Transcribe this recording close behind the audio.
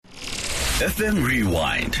FM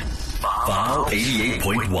Rewind. File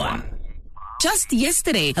 88.1. Just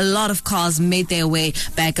yesterday, a lot of cars made their way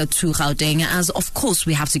back to Gauteng as, of course,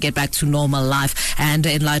 we have to get back to normal life. And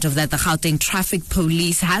in light of that, the Gauteng Traffic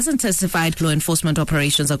Police has intensified law enforcement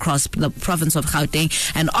operations across the province of Gauteng,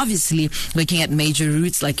 and obviously looking at major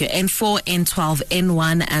routes like your N4, N12,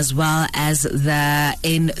 N1, as well as the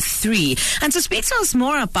N3. And to speak to us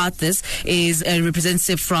more about this is a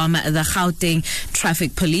representative from the Gauteng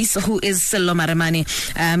Traffic Police, who is Sello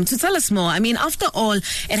Maremane, to tell us more. I mean, after all,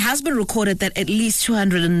 it has been recorded that at least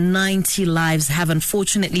 290 lives have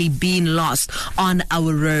unfortunately been lost on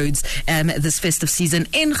our roads this festive season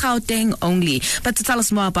in Gauteng only. But to tell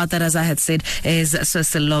us more about that, as I had said, is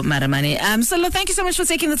Sello Maremane. Sello, thank you so much for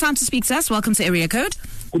taking the time to speak to us. Welcome to Area Code.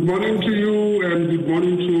 Good morning to you and good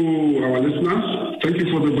morning to our listeners. Thank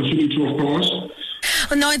you for the opportunity, of course.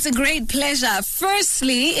 No, it's a great pleasure.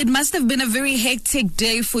 Firstly, it must have been a very hectic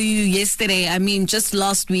day for you yesterday. I mean, just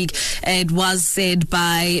last week, it was said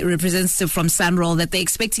by a representative from Sunroll that they're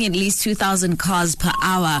expecting at least 2,000 cars per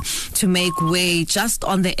hour to make way just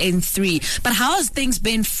on the N3. But how has things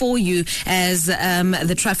been for you as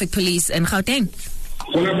the traffic police in Gauteng?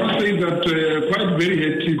 Well, I must say that quite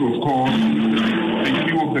very hectic, of course, in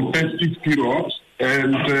view of the festive period.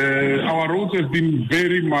 And our roads have been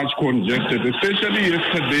very much congested. Especially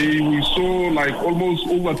yesterday, we saw like almost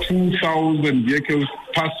over 2,000 vehicles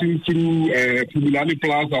passing through Pumilani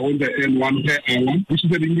Plaza on the N1 per hour, which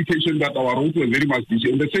is an indication that our roads were very much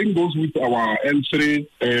busy. And the same goes with our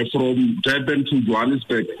N3 from Durban to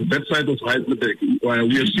Johannesburg, that side of Heidelberg.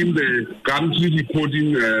 We have seen the country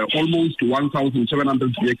recording almost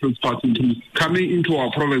 1,700 vehicles passing through, coming into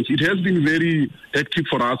our province. It has been very hectic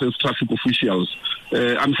for us as traffic officials.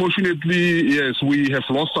 Unfortunately, yes, we have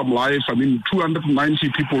lost some lives. I mean, 290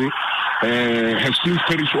 people have since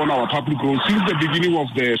perished on our public roads since the beginning of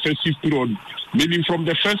the festive period, meaning from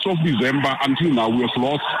the 1st of December until now, we have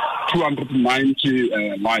lost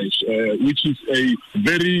 290 lives, which is a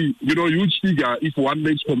very, huge figure if one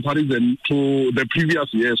makes comparison to the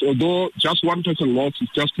previous years. Although just one person lost is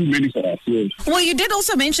just too many for us. Yes. Well, you did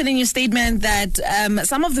also mention in your statement that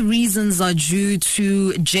some of the reasons are due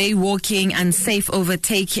to jaywalking, unsafe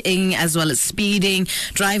overtaking, as well as speeding,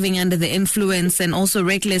 driving under the influence, and also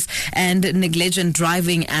reckless and negligent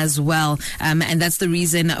driving as well. And that's the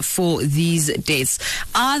reason for these deaths.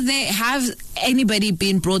 Have anybody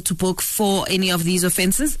been brought to book for any of these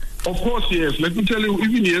offences? Of course, yes. Let me tell you,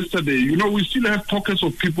 even yesterday, we still have pockets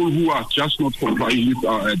of people who are just not complying with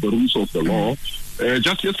the rules of the law.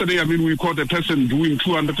 Just yesterday, we caught a person doing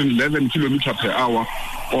 211 kilometers per hour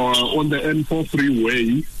on the N4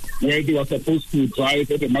 freeway, where they were supposed to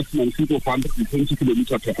drive at a maximum speed of 120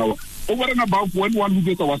 kilometers per hour. Over and above, when one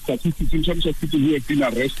looks at our statistics in terms of people who have been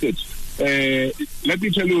arrested, let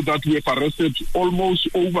me tell you that we have arrested almost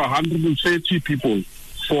over 130 people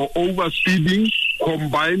for overspeeding,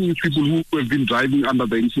 combined with people who have been driving under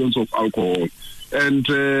the influence of alcohol. And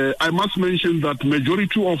I must mention that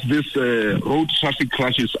majority of these road traffic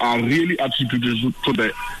crashes are really attributed to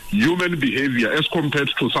the human behavior as compared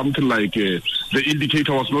to something like the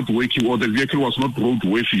indicator was not working or the vehicle was not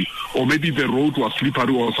roadworthy or maybe the road was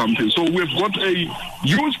slippery or something. So we've got a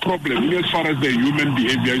huge problem as far as the human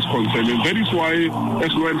behavior is concerned. And that is why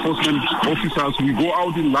as law enforcement officers, we go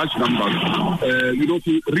out in large numbers,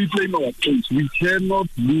 to reclaim our case. We cannot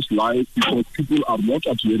lose life because people are not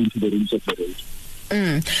adhering to the rules of the road.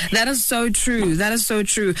 That is so true. That is so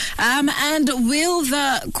true. And will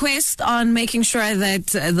the quest on making sure that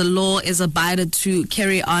the law is abided to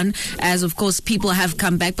carry on, as of course people have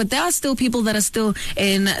come back, but there are still people that are still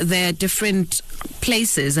in their different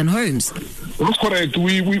places and homes? That's correct.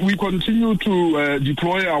 We continue to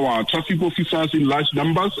deploy our traffic officers in large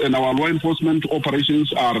numbers, and our law enforcement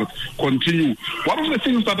operations are continue. One of the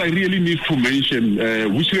things that I really need to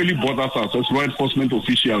mention, which really bothers us as law enforcement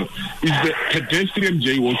officials, is the pedestrian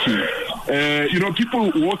jaywalking.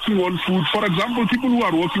 People walking on foot. For example, people who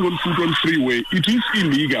are walking on foot on freeway, it is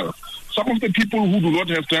illegal. Some of the people who do not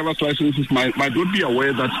have driver's licenses might not be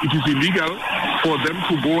aware that it is illegal for them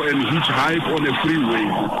to go and hitchhike on a freeway.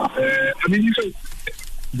 If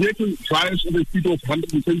a vehicle drives at a speed of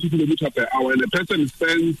 120 kilometers per hour and a person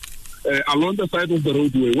stands along the side of the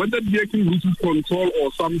roadway, when that vehicle loses control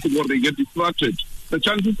or something, or they get distracted, the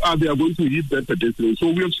chances are they are going to hit that pedestrian. So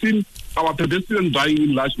we have seen our pedestrians dying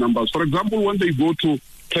in large numbers. For example, when they go to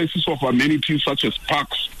places of amenities such as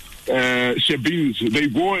parks, shebeens. They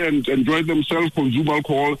go and enjoy themselves, consume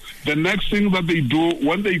alcohol. The next thing that they do,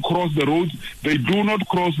 when they cross the road, they do not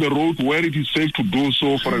cross the road where it is safe to do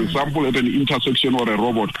so, for example, at an intersection or a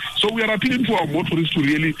robot. So we are appealing to our motorists to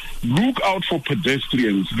really look out for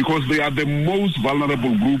pedestrians, because they are the most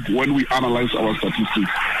vulnerable group when we analyze our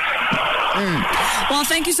statistics. Well,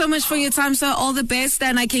 thank you so much for your time, sir. All the best.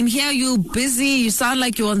 And I can hear you busy. You sound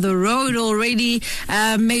like you're on the road already.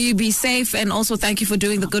 May you be safe. And also thank you for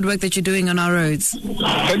doing the good work that you're doing on our roads.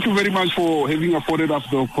 Thank you very much for having afforded us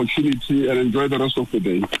the opportunity, and enjoy the rest of the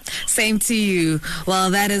day. Same to you. Well,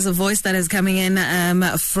 that is a voice that is coming in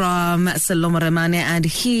from Sello Maremane, and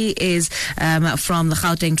he is from the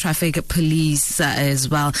Gauteng Traffic Police as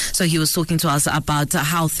well. So he was talking to us about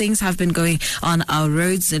how things have been going on our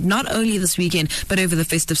roads, not only this weekend, but over the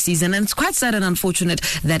festive season. And it's quite sad and unfortunate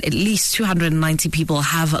that at least 290 people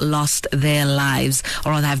have lost their lives,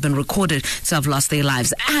 or rather have been recorded to have lost their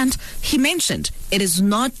lives. And he mentioned it is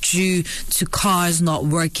not due to cars not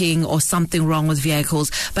working or something wrong with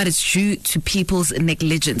vehicles, but it's due to people's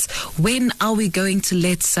negligence. When are we going to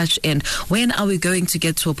let such end? When are we going to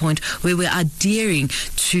get to a point where we are adhering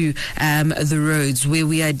to the roads, where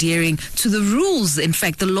we are adhering to the rules, in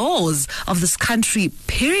fact, the laws of this country,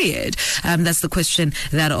 period? That's the question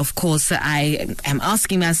that, of course, I am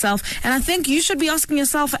asking myself, and I think you should be asking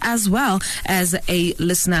yourself as well, as a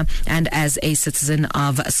listener and as a citizen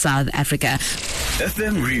of South Africa.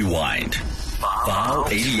 FM Rewind, File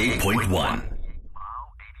 88.1.